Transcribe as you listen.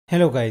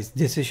Hello guys,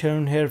 this is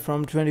Sharon here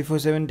from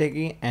 24/7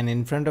 Techie, and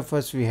in front of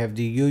us we have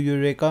the Yu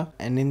Yureka,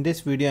 and in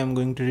this video I'm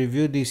going to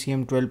review the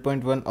CM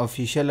 12.1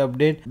 official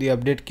update. The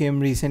update came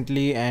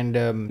recently and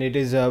it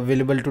is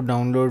available to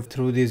download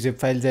through the zip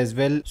files as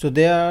well. So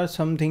there are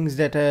some things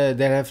that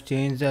have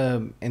changed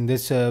in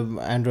this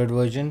Android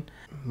version.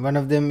 One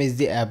of them is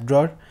the app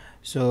drawer.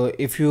 So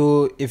if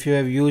you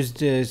have used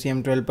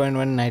CM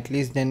 12.1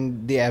 nightly,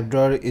 then the app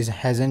drawer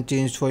hasn't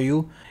changed for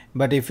you.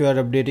 But if you are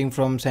updating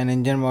from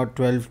CyanogenMod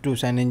 12 to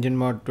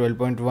CyanogenMod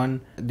 12.1,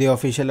 the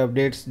official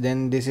updates,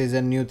 then this is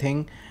a new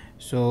thing.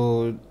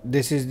 So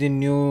this is the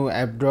new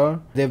app drawer.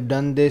 They've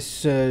done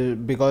this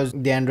because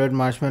the Android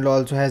Marshmallow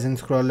also has in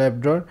scroll app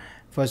drawer,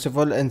 first of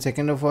all, and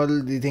second of all,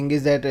 the thing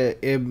is that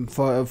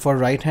for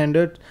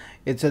right-handers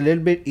it's a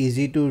little bit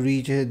easy to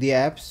reach the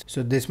apps.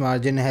 So this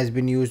margin has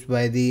been used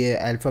by the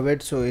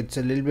alphabet, so it's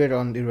a little bit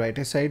on the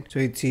right side, so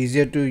it's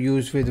easier to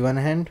use with one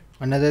hand.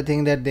 Another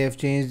thing that they have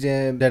changed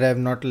that I have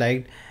not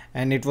liked,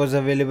 and it was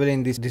available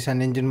in the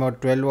CyanogenMod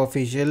 12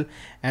 official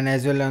and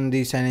as well on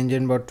the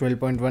CyanogenMod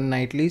 12.1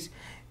 nightlies,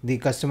 the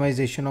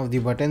customization of the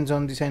buttons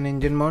on the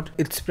CyanogenMod.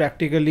 It's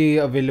practically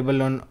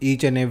available on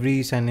each and every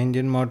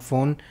CyanogenMod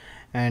phone,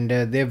 and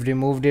they've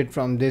removed it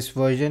from this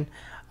version.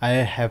 I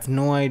have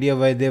no idea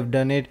why they've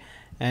done it,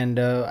 and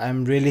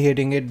I'm really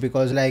hating it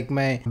because like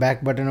my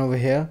back button over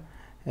here,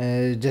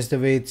 just the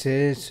way it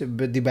says,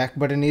 but the back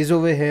button is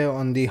over here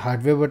on the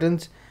hardware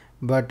buttons,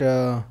 but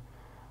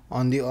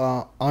on the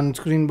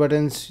on-screen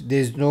buttons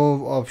there's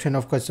no option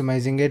of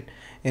customizing it.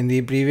 In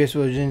the previous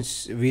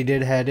versions we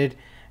did had it,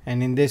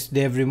 and in this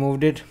they have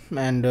removed it,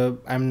 and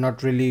I'm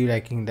not really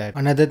liking that.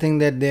 Another thing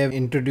that they have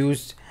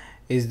introduced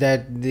is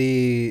that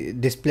the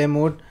display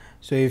mode.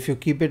 So if you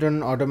keep it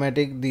on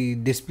automatic, the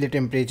display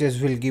temperatures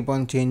will keep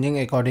on changing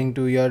according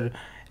to your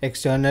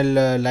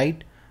external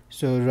light.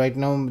 So right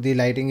now the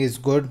lighting is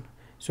good,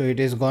 so it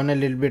is gone a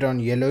little bit on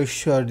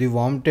yellowish or the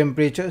warm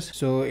temperatures,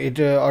 so it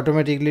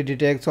automatically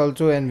detects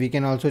also, and we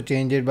can also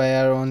change it by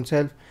our own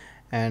self.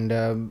 And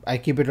I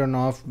keep it on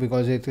off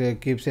because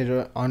it keeps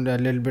it on a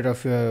little bit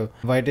of a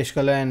whitish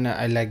color, and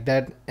I like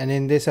that. And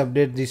in this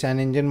update, the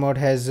CyanogenMod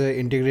has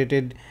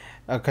integrated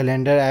a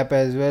calendar app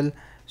as well.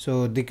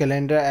 So the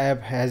calendar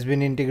app has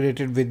been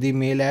integrated with the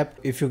mail app.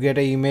 If you get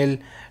an email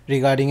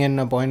regarding an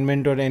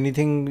appointment or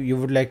anything you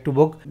would like to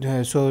book,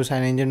 so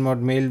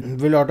CyanogenMod mail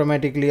will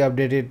automatically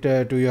update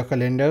it to your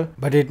calendar,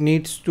 but it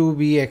needs to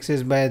be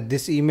accessed by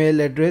this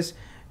email address.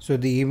 So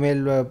the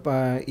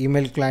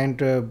email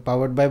client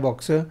powered by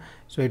Boxer,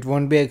 so it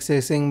won't be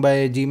accessing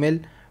by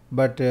Gmail,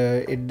 but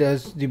it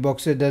does, the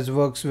Boxer does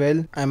works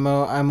well.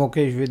 I'm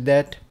okay with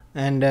that.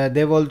 And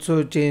they've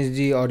also changed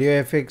the audio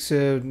effects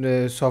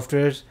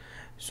softwares.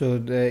 So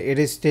it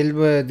is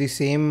still the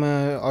same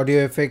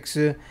audio effects,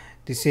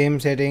 the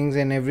same settings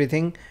and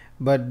everything,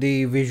 but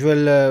the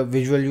visual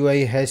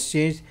UI has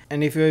changed.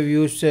 And if you have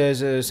used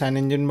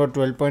CyanogenMod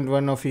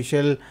 12.1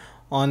 official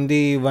on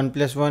the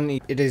OnePlus One,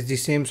 it is the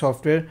same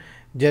software,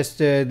 just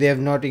they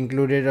have not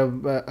included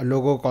a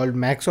logo called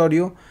Max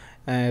Audio.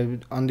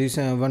 On this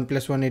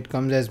OnePlus One it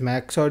comes as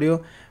Max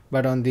Audio,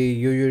 but on the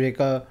Yu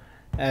Yureka,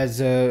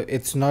 as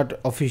it's not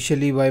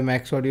officially by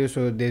Max Audio,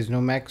 so there's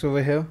no Max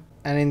over here.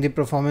 And in the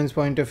performance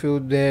point of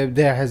view,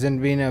 there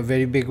hasn't been a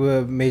very big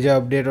major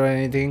update or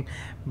anything,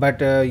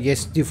 but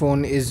yes, the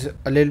phone is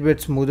a little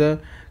bit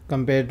smoother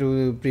compared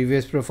to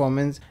previous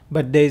performance,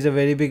 but there is a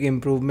very big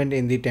improvement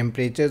in the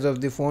temperatures of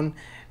the phone.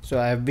 So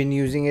I've been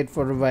using it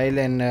for a while,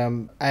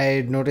 and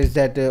I noticed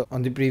that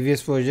on the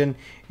previous version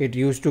it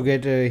used to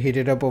get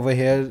heated up over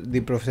here,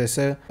 the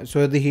processor,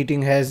 so the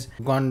heating has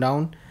gone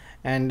down.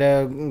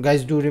 And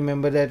guys, do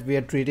remember that we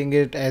are treating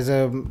it as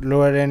a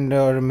lower end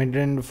or mid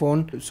end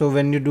phone, so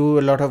when you do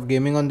a lot of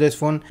gaming on this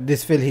phone,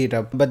 this will heat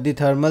up, but the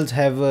thermals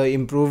have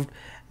improved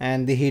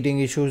and the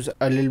heating issues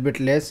a little bit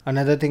less.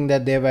 Another thing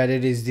that they have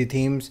added is the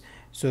themes.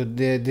 So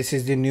this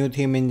is the new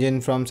theme engine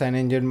from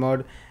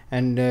CyanogenMod,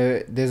 and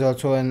there's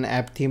also an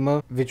app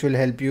themer which will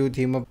help you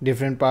theme up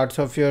different parts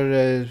of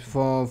your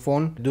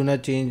phone. Do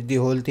not change the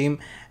whole theme,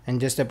 and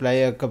just apply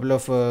a couple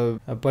of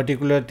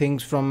particular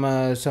things from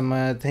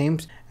some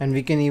themes, and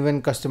we can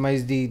even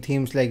customize the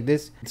themes like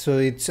this, so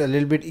it's a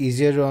little bit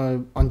easier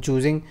on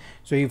choosing.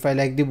 So if I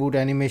like the boot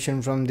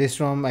animation from this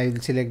ROM, I will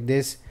select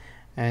this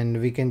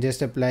and we can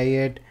just apply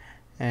it.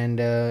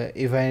 And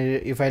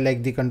if I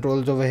like the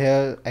controls over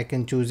here, I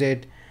can choose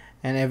it,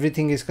 and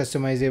everything is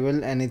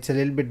customizable, and it's a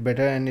little bit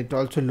better, and it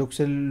also looks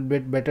a little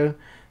bit better.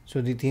 So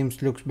the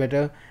themes looks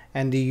better,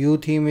 and the U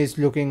theme is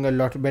looking a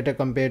lot better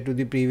compared to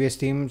the previous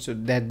themes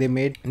that they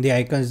made. The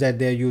icons that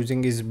they are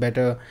using is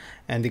better,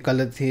 and the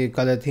color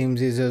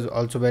themes is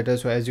also better.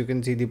 So as you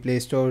can see, the Play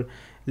Store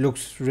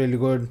looks really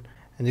good,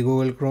 and the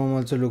Google Chrome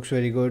also looks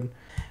very good.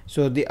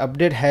 So the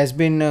update has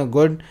been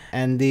good,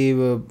 and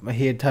the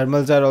here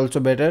thermals are also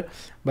better,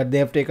 but they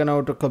have taken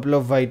out a couple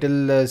of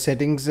vital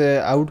settings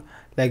out,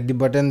 like the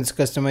buttons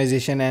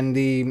customization and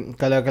the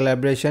color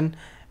calibration,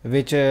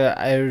 which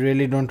I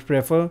really don't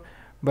prefer.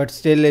 but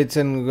still it's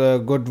a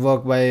good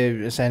work by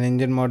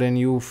CyanogenMod and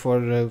you for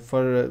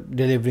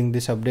delivering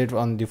this update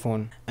on the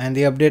phone. And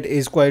the update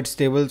is quite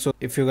stable, so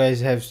if you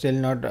guys have still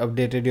not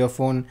updated your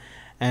phone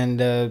and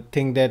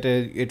think that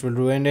it will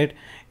ruin it,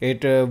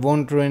 it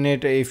won't ruin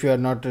it if you are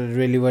not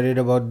really worried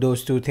about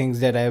those two things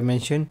that I have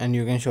mentioned, and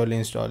you can surely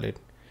install it.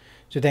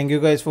 So thank you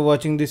guys for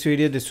watching this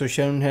video. This was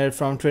Sharon here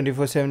from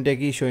 24/7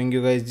 Techie, showing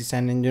you guys the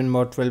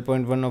CyanogenMod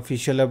 12.1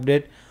 official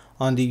update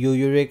on the Yu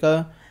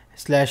Yureka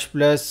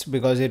 /plus,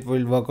 because it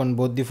will work on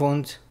both the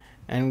phones.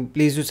 And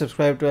please do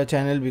subscribe to our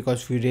channel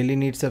because we really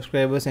need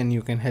subscribers, and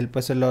you can help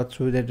us a lot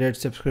through that red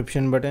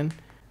subscription button.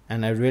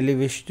 And I really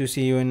wish to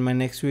see you in my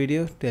next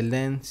video. Till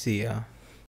then, see ya.